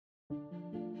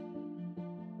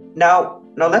Now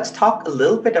let's talk a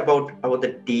little bit about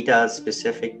the data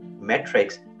specific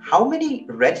metrics. How many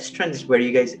registrants were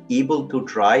you guys able to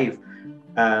drive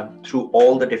through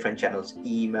all the different channels,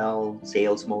 email,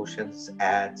 sales motions,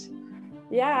 ads?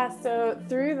 Yeah, so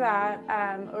through that,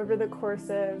 over the course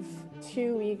of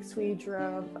 2 weeks, we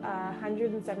drove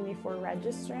 174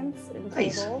 registrants in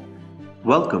Nice. total.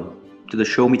 Welcome to the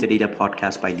Show Me the Data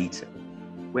podcast by Leadset,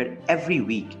 where every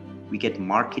week we get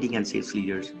marketing and sales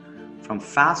leaders from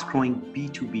fast growing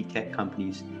B2B tech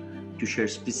companies to share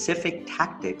specific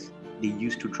tactics they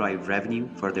use to drive revenue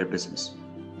for their business.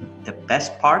 The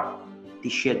best part, they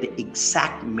share the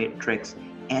exact metrics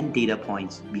and data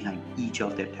points behind each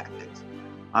of their tactics.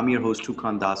 I'm your host,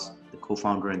 Tukan Das, the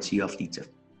co-founder and CEO of Leadset.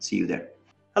 See you there.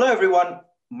 Hello, everyone.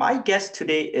 My guest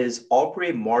today is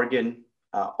Aubrey Morgan.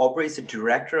 Aubrey is the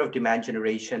Director of Demand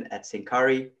Generation at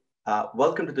Syncari.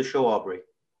 Welcome to the show, Aubrey.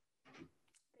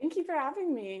 Thank you for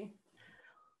having me.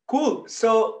 Cool.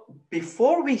 So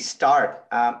before we start,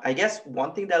 I guess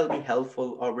one thing that'll be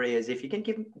helpful, Aubrey, is if you can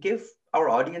give our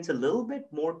audience a little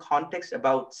bit more context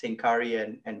about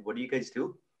Syncari and what do you guys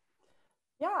do?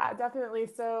 Yeah, definitely.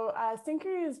 So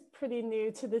Syncari is pretty new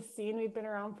to the scene. We've been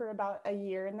around for about a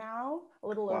year now, a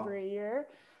little over a year.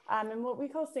 And what we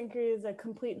call Syncari is a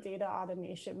complete data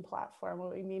automation platform.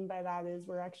 What we mean by that is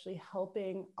we're actually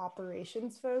helping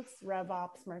operations folks, rev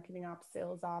ops, marketing ops,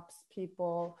 sales ops,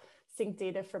 people sync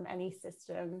data from any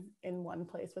system in one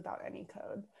place without any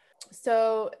code.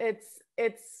 So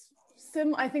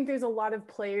I think there's a lot of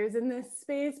players in this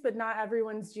space, but not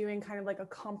everyone's doing kind of like a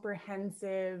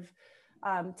comprehensive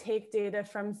take data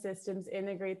from systems,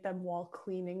 integrate them while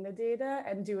cleaning the data,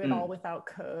 and do it all without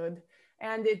code.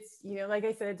 And it's, like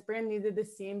I said, it's brand new to the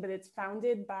scene, but it's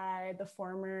founded by the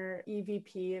former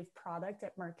EVP of product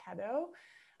at Marketo,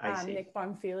 Nick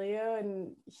Bonfilio.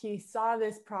 And he saw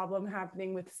this problem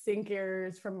happening with sync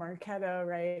errors from Marketo,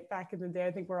 right? Back in the day,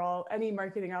 I think any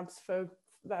marketing ops folks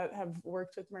that have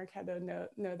worked with Marketo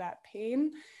know that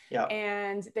pain. Yeah.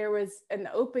 And there was an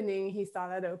opening, he saw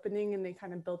that opening and they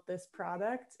kind of built this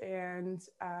product. And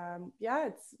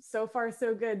it's so far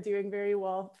so good, doing very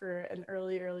well for an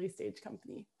early stage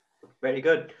company. Very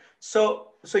good.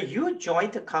 So you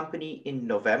joined the company in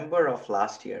November of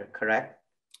last year, correct?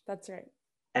 That's right.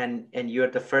 And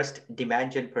you're the first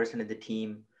demand gen person in the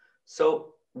team.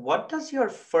 So what does your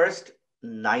first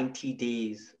 90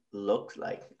 days look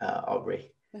like,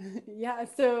 Aubrey? Yeah,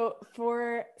 so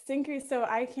for Syncari, so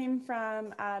I came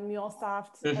from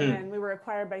MuleSoft, and then we were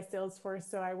acquired by Salesforce,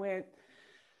 so I went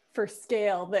for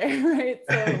scale there, right?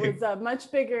 So it was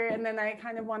much bigger, and then I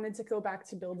kind of wanted to go back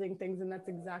to building things, and that's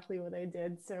exactly what I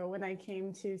did. So when I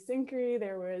came to Syncari,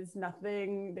 there was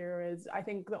nothing. I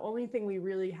think the only thing we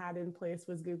really had in place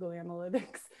was Google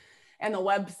Analytics and the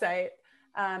website.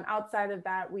 Outside of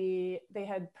that, they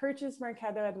had purchased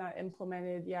Marketo, had not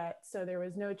implemented yet. So there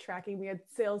was no tracking. We had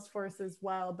Salesforce as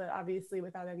well, but obviously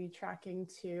without any tracking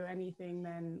to anything,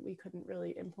 then we couldn't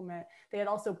really implement. They had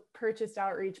also purchased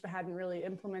Outreach, but hadn't really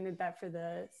implemented that for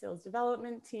the sales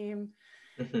development team.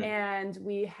 And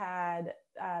they had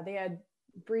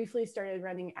briefly started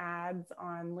running ads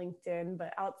on LinkedIn,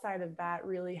 but outside of that,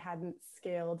 really hadn't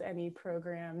scaled any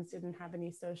programs, didn't have any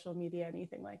social media,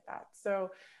 anything like that. So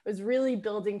it was really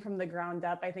building from the ground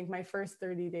up. I think my first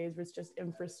 30 days was just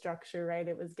infrastructure, right?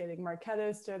 It was getting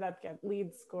Marketo stood up, get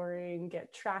lead scoring,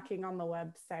 get tracking on the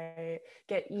website,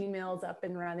 get emails up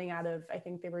and running I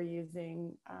think they were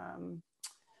using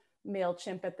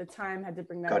MailChimp at the time, had to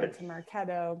bring that into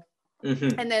Marketo.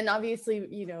 And then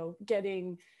obviously,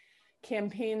 getting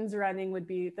campaigns running would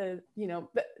be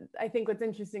I think what's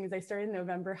interesting is I started in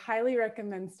November. Highly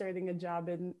recommend starting a job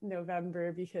in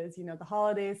November because, the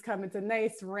holidays come. It's a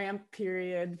nice ramp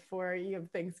period for, you have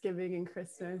Thanksgiving and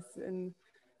Christmas and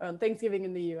Thanksgiving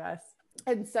in the US.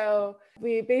 And so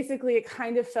it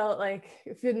kind of felt like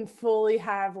it didn't fully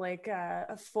have like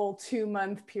a full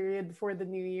 2-month period before the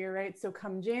new year, right? So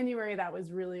come January, that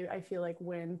was really, I feel like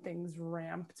when things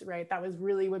ramped, right? That was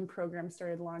really when programs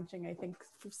started launching. I think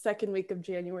second week of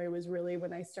January was really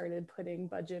when I started putting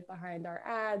budget behind our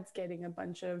ads, getting a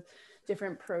bunch of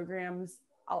different programs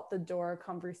out the door,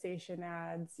 conversation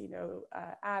ads,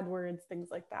 AdWords, things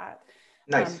like that.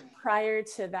 Nice. Prior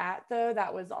to that, though,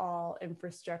 that was all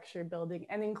infrastructure building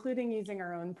and including using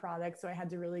our own product. So I had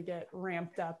to really get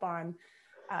ramped up on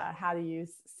how to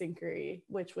use Syncari,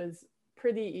 which was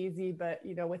pretty easy. But,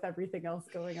 with everything else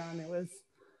going on, it was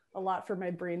a lot for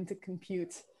my brain to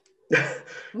compute.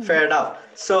 Fair enough.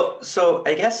 So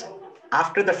I guess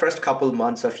after the first couple of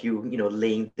months of you,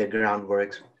 laying the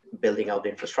groundwork, building out the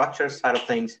infrastructure side of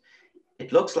things,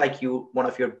 it looks like one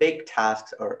of your big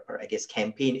tasks or I guess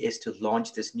campaign is to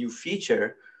launch this new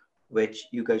feature which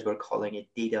you guys were calling a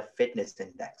data fitness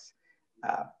index.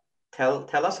 Uh,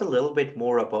 tell us a little bit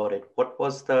more about it. What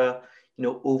was the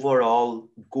overall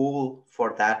goal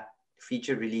for that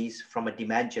feature release from a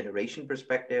demand generation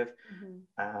perspective?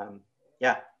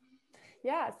 Yeah.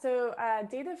 Yeah, so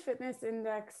Data Fitness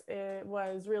Index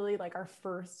was really like our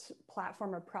first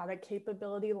platform or product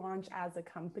capability launch as a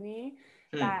company.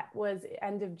 That was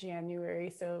end of January.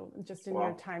 So just in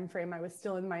your time frame, I was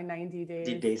still in my 90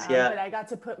 days. But I got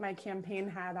to put my campaign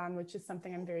hat on, which is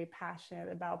something I'm very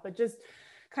passionate about. But just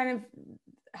kind of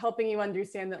helping you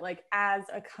understand that, like, as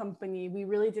a company, we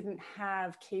really didn't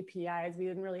have KPIs. We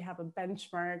didn't really have a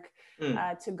benchmark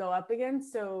to go up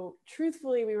against. So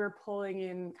truthfully, we were pulling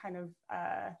in kind of,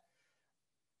 I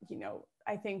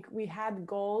think we had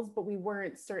goals, but we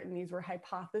weren't certain these were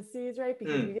hypotheses, right?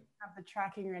 Because we didn't have the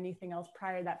tracking or anything else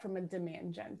prior to that from a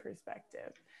demand gen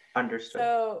perspective. Understood.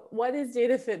 So what is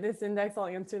Data Fitness Index? I'll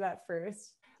answer that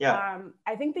first. Yeah.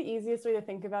 I think the easiest way to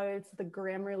think about it is the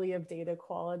Grammarly of data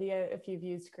quality. If you've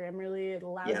used Grammarly, it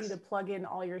allows you to plug in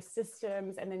all your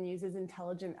systems and then uses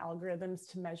intelligent algorithms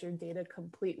to measure data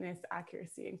completeness,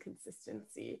 accuracy, and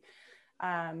consistency.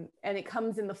 And it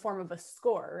comes in the form of a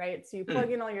score, right? So you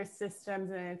plug in all your systems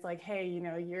and it's like, hey,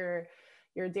 your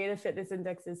data fitness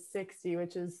index is 60,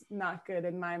 which is not good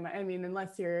in my mind. I mean,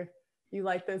 unless you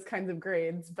like those kinds of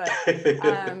grades, but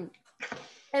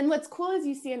and what's cool is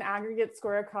you see an aggregate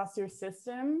score across your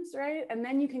systems, right? And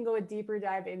then you can go a deeper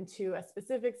dive into a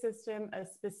specific system, a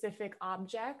specific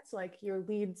object, like your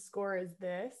lead score is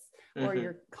this, or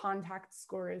your contact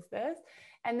score is this.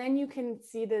 And then you can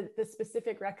see the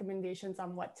specific recommendations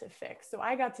on what to fix. So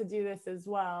I got to do this as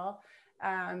well,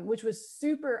 which was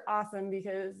super awesome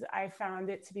because I found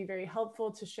it to be very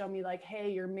helpful to show me, like,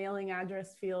 hey, your mailing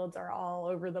address fields are all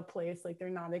over the place. Like, they're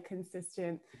not a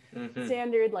consistent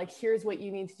standard. Like, here's what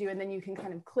you need to do. And then you can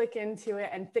kind of click into it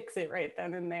and fix it right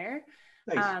then and there.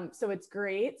 Nice. So it's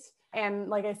great. And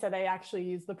like I said, I actually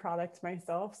use the product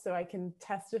myself, so I can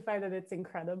testify that it's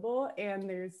incredible. And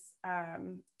there's,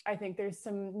 I think there's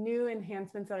some new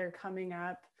enhancements that are coming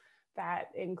up that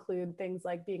include things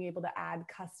like being able to add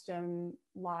custom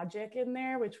logic in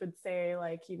there, which would say,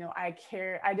 like,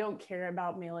 I don't care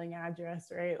about mailing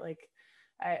address, right? Like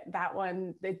that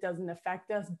one, it doesn't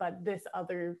affect us, but this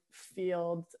other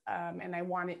field, and I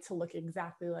want it to look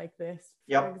exactly like this,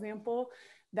 for example,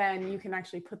 then you can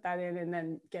actually put that in and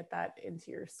then get that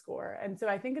into your score. And so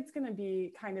I think it's going to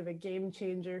be kind of a game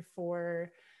changer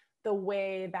for the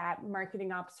way that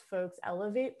marketing ops folks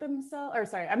elevate themselves, or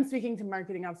sorry, I'm speaking to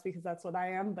marketing ops because that's what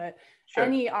I am, but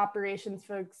any operations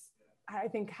folks, I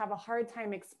think, have a hard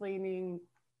time explaining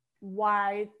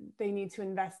why they need to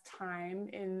invest time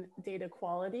in data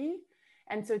quality.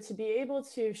 And so to be able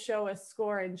to show a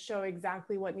score and show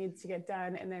exactly what needs to get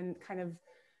done, and then kind of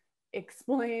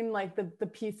explain like the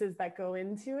pieces that go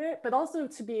into it, but also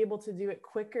to be able to do it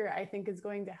quicker, I think is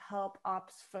going to help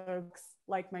ops folks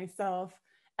like myself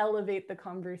elevate the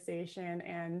conversation.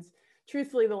 And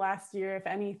truthfully, the last year, if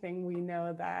anything, we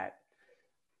know that,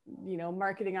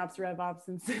 marketing ops, rev ops,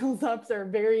 and sales ops are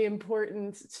very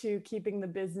important to keeping the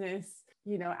business,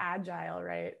 agile,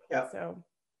 right? Yeah.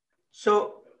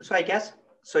 So I guess,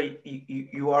 so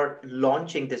you are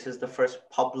launching, this is the first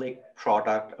public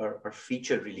product or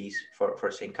feature release for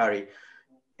Syncari.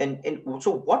 And so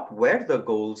what were the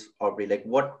goals, Aubrey? Like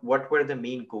what were the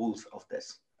main goals of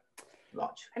this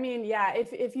launch? I mean, yeah,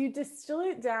 if you distill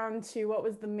it down to what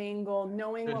was the main goal,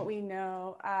 knowing what we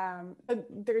know,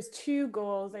 there's two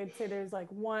goals. I'd say there's like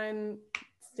one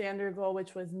standard goal,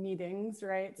 which was meetings,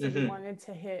 right? So we wanted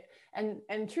to hit,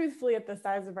 and truthfully, at the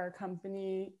size of our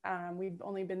company, we've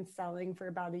only been selling for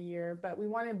about a year, but we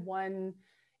wanted one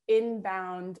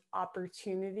inbound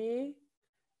opportunity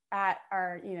at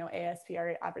our, ASP,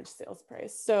 our average sales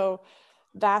price. So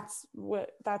that's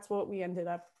what we ended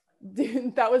up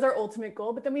doing. That was our ultimate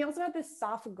goal. But then we also had this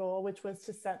soft goal, which was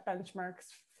to set benchmarks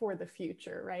for the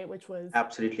future, right? Which was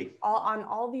absolutely on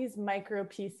all these micro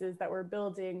pieces that we're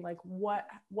building, like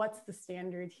what's the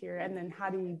standard here? And then how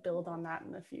do we build on that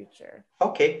in the future?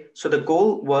 Okay. So the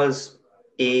goal was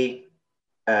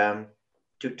to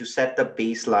set the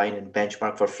baseline and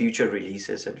benchmark for future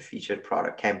releases and future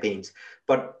product campaigns.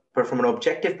 But from an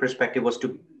objective perspective was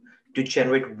to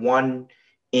generate one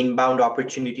inbound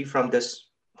opportunity from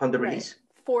the release?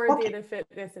 For Data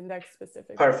Fitness Index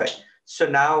specifically. Perfect. So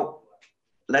now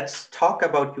let's talk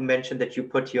about, you mentioned that you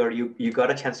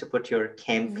got a chance to put your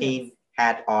campaign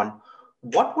hat on.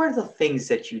 What were the things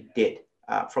that you did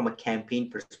from a campaign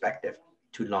perspective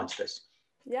to launch this?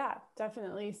 Yeah,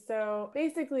 definitely. So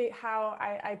basically, how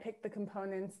I picked the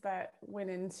components that went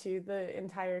into the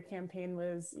entire campaign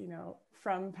was,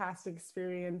 from past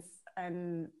experience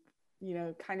and,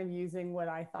 kind of using what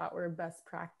I thought were best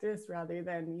practice rather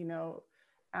than,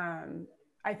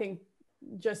 I think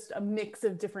just a mix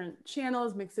of different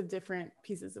channels, mix of different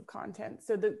pieces of content.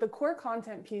 So the core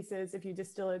content pieces, if you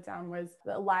distill it down, was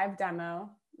the live demo,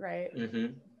 right?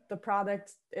 Mm-hmm. The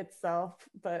product itself,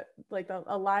 but like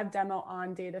a live demo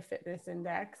on Data Fitness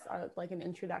Index, like an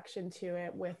introduction to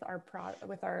it with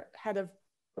our head of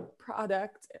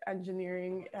product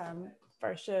engineering,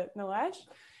 Varsha Nilesh,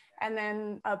 and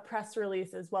then a press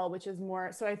release as well, which is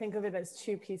more. So I think of it as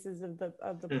two pieces of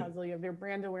the puzzle. You have your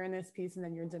brand awareness piece, and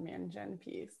then your demand gen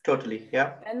piece. Totally,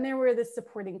 yeah. And there were the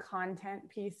supporting content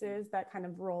pieces that kind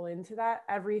of roll into that.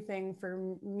 Everything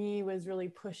for me was really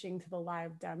pushing to the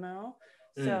live demo.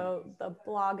 So the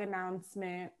blog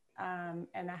announcement and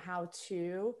a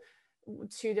how-to,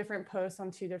 2 different posts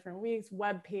on 2 different weeks,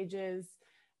 web pages,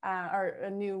 or a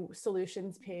new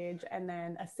solutions page, and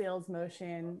then a sales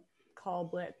motion call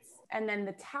blitz. And then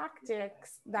the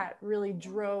tactics that really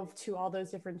drove to all those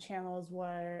different channels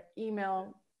were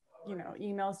emails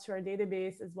to our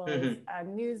database, as well as a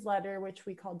newsletter, which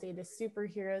we call Data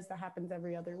Superheroes, that happens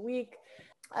every other week.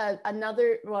 A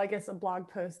blog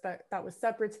post that was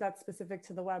separate to that, specific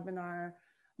to the webinar,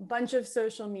 bunch of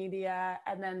social media,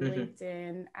 and then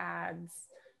LinkedIn ads,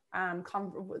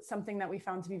 something that we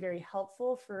found to be very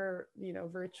helpful for,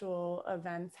 virtual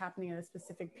events happening at a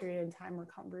specific period in time, were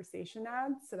conversation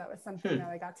ads. So that was something that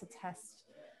I got to test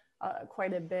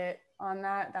quite a bit on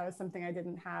that. That was something I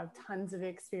didn't have tons of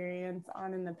experience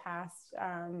on in the past.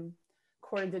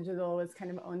 Core Digital was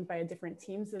kind of owned by a different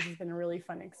team, so this has been a really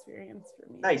fun experience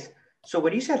for me. Nice. So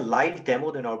when you said live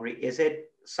demo, then Aubrey, is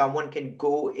it someone can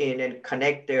go in and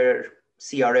connect their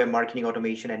CRM, marketing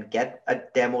automation, and get a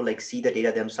demo, like see the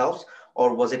data themselves,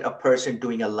 or was it a person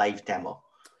doing a live demo?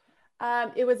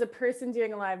 It was a person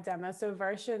doing a live demo. So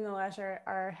Varsha Nilesh,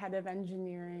 our head of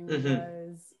engineering,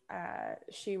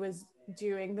 she was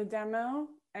doing the demo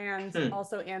and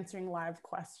also answering live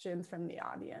questions from the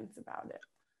audience about it.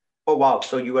 Oh, wow.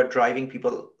 So you were driving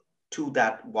people to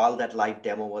that while that live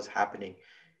demo was happening.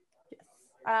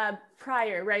 Yes.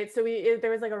 Prior, right? So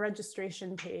there was like a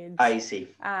registration page. I see.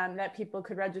 That people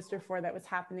could register for, that was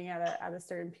happening at a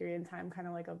certain period in time, kind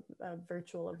of like a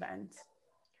virtual event.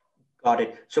 Got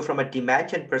it. So from a demand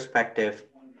gen perspective,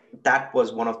 that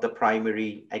was one of the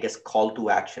primary, I guess, call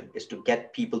to action, is to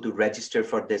get people to register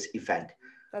for this event.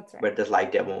 That's right. Where this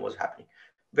live demo was happening.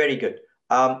 Very good.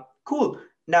 Cool.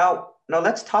 Now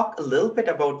let's talk a little bit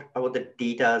about the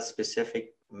data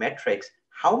specific metrics.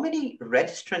 How many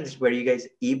registrants were you guys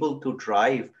able to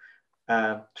drive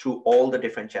through all the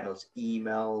different channels,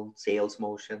 email, sales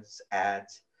motions,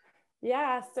 ads?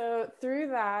 Yeah, so through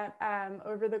that,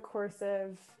 over the course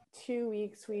of 2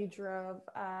 weeks, we drove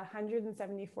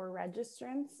 174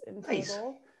 registrants in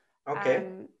total. Nice. Okay.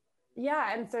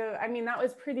 Yeah, and so I mean, that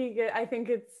was pretty good. I think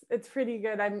it's pretty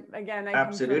good.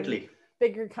 Absolutely. Come from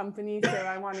bigger company, so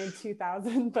I wanted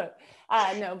 2,000, but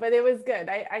no, but it was good.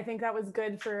 I think that was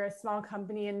good for a small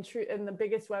company, and the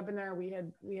biggest webinar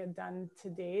we had done to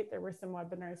date. There were some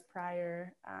webinars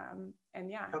prior,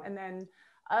 and then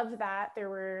of that, there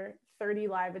were 30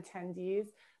 live attendees.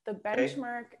 The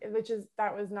benchmark,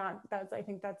 I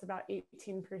think that's about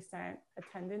 18%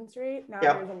 attendance rate. Now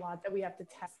there's a lot that we have to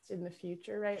test in the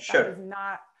future, right? Sure. That was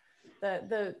not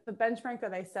the benchmark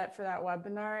that I set for that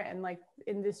webinar, and like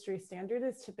industry standard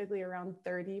is typically around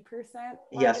 30%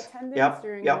 live attendance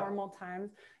during normal times.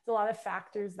 There's a lot of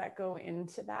factors that go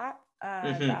into that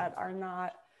that are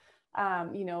not,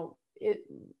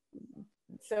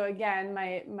 So again,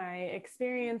 my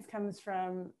experience comes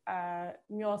from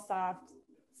MuleSoft,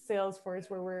 Salesforce,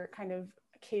 where we're kind of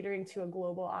catering to a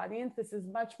global audience. This is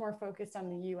much more focused on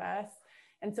the US.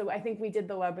 And so I think we did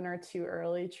the webinar too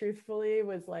early, truthfully. It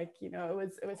was like,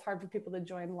 it was hard for people to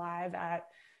join live at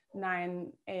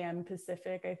 9 a.m.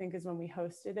 Pacific, I think is when we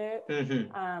hosted it.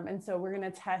 And so we're going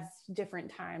to test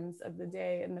different times of the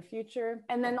day in the future.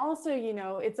 And then also,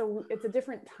 it's a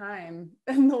different time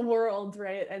in the world,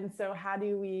 right? And so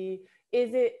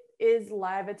is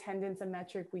live attendance a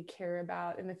metric we care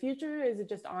about in the future? Is it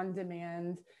just on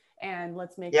demand? And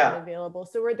let's make it available.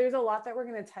 So there's a lot that we're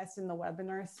going to test in the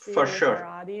webinar sphere with our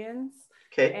audience.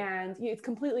 Okay. And it's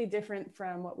completely different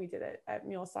from what we did at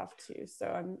MuleSoft too.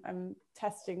 So I'm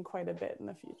testing quite a bit in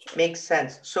the future. Makes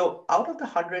sense. So out of the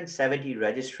 170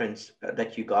 registrants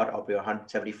that you got, or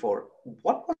 174,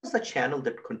 what was the channel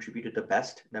that contributed the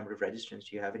best number of registrants?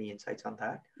 Do you have any insights on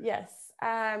that? Yes.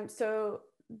 So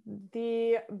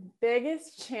The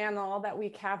biggest channel that we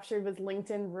captured was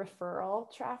LinkedIn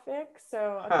referral traffic.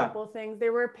 So a couple of things,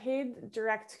 there were paid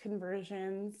direct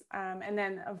conversions. And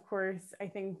then of course, I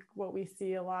think what we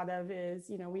see a lot of is,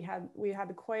 you know, we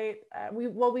had quite,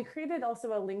 we created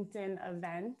also a LinkedIn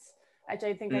event, which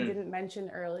I think I didn't mention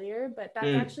earlier, but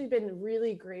that's actually been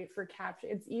really great for capture.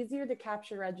 It's easier to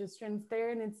capture registrants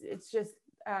there. And it's just,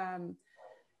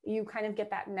 you kind of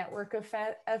get that network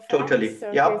effect. Totally. So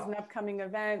if there's an upcoming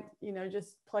event, you know,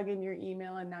 just plug in your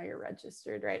email and now you're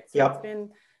registered, right? So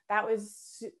that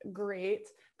was great.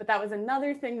 But that was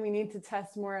another thing we need to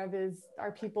test more of is,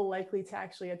 are people likely to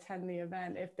actually attend the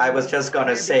event? If I was just going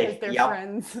to say, their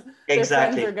friends,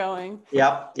 exactly. their friends are going.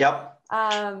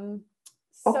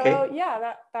 So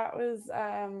yeah, that was,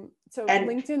 so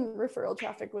LinkedIn referral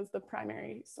traffic was the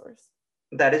primary source.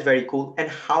 That is very cool. And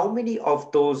how many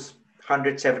of those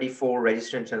 174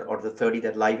 registrants or the 30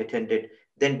 that live attended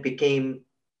then became,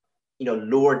 you know,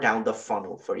 lower down the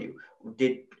funnel for you?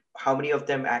 How many of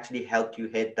them actually helped you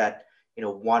hit that, you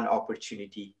know, one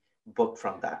opportunity booked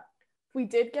from that? We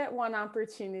did get one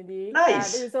opportunity.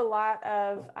 Nice. There's a lot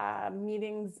of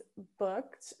meetings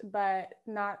booked, but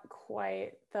not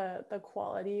quite the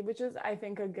quality, which is, I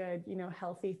think, a good, you know,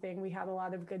 healthy thing. We had a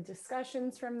lot of good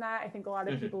discussions from that. I think a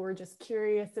lot of people were just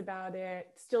curious about it,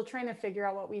 still trying to figure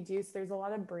out what we do. So there's a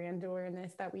lot of brand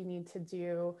awareness that we need to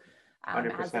do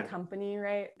as a company,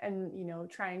 right? And, you know,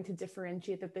 trying to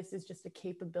differentiate that this is just a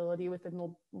capability within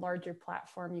the larger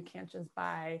platform. You can't just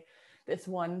buy this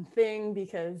one thing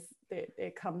because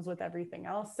it comes with everything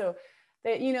else. So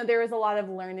that, you know, there was a lot of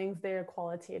learnings there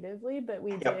qualitatively, but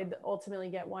we did ultimately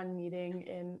get one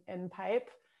meeting in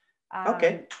pipe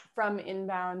from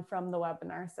inbound from the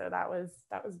webinar. So that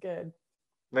was good.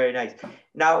 Very nice.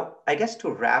 Now, I guess to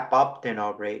wrap up then,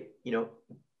 Aubrey, you know,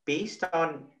 based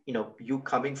on, you know, you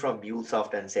coming from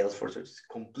MuleSoft and Salesforce, which is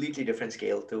completely different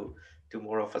scale to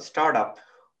more of a startup,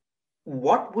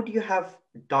 what would you have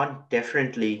done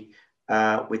differently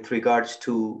with regards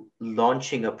to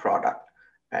launching a product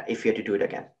if you had to do it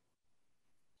again?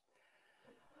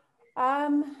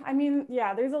 I mean,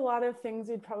 yeah, there's a lot of things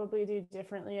we'd probably do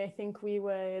differently. I think we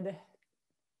would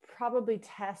probably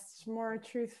test more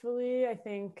truthfully. I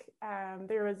think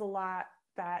there was a lot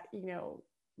that, you know,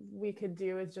 we could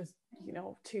do as just, you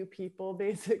know, two people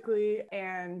basically.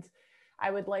 And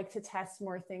I would like to test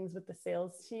more things with the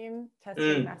sales team,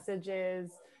 testing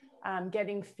messages,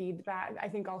 getting feedback. I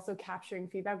think also capturing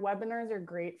feedback. Webinars are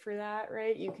great for that,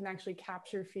 right? You can actually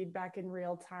capture feedback in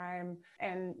real time.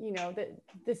 And, you know, that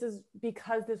this is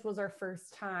because this was our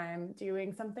first time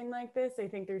doing something like this. I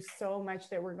think there's so much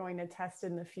that we're going to test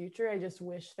in the future. I just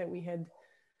wish that we had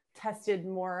tested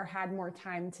more, had more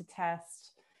time to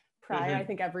test prior. I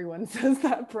think everyone says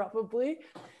that probably.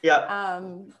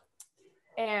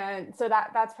 And so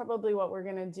that's probably what we're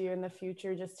going to do in the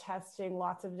future, just testing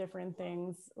lots of different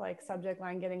things like subject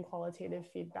line, getting qualitative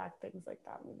feedback, things like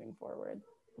that moving forward.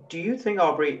 Do you think,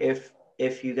 Aubrey,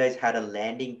 if you guys had a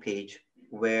landing page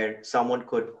where someone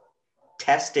could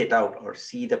test it out or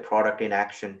see the product in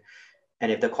action,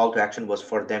 and if the call to action was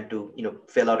for them to, you know,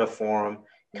 fill out a form,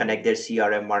 connect their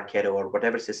CRM, Marketo, or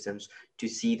whatever systems to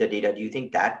see the data, do you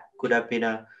think that could have been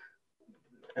a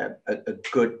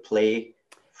good play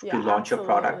to launch a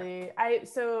product?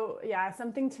 So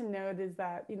something to note is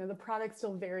that, you know, the product's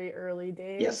still very early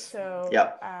days. Yes. So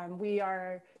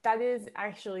that is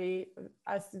actually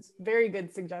a very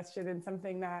good suggestion and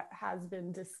something that has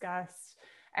been discussed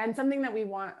and something that we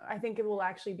want. I think it will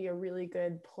actually be a really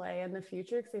good play in the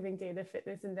future, because I think Data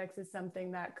Fitness Index is something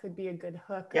that could be a good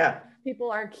hook. People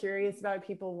are curious about it,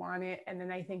 people want it. And then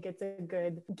I think it's a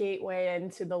good gateway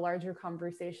into the larger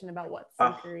conversation about what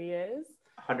Syncari is.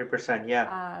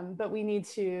 100%, but we need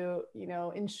to, you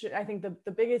know, ensure. I think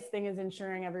the biggest thing is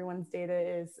ensuring everyone's data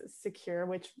is secure,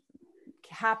 which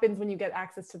happens when you get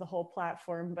access to the whole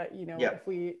platform. But, you know,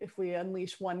 if we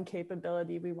unleash one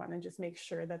capability, we want to just make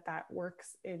sure that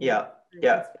works in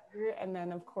and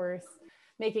then of course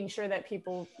making sure that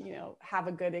people, you know, have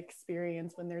a good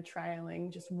experience when they're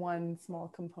trialing just one small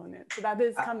component. So that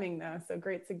is coming now. So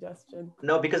great suggestion.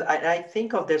 No, because I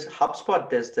think of this, HubSpot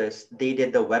does this. They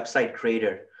did the website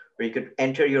creator where you could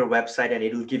enter your website and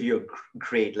it'll give you a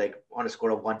grade, like on a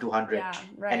score of 1 to 100.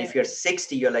 And if you're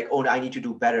 60, you're like, oh, I need to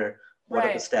do better. What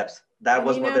are the steps? That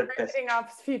was one of the best. Marketing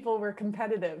ops people were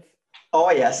competitive. Oh,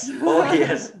 yes. Oh,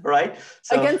 yes. Right.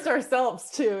 So, against ourselves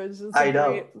too. It's just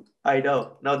I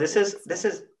know. No, this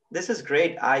is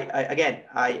great.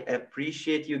 I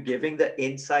appreciate you giving the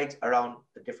insights around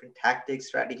the different tactics,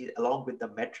 strategies, along with the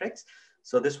metrics.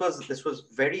 So this was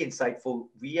very insightful.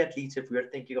 We at least, if we're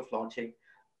thinking of launching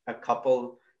a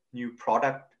couple new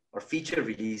product or feature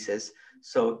releases.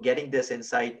 So getting this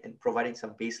insight and providing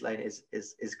some baseline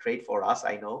is great for us,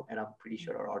 I know, and I'm pretty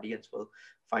sure our audience will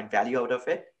find value out of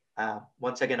it.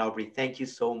 Once again, Aubrey, thank you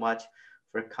so much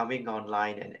for coming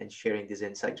online and sharing these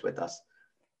insights with us.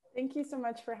 Thank you so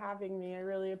much for having me. I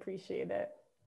really appreciate it.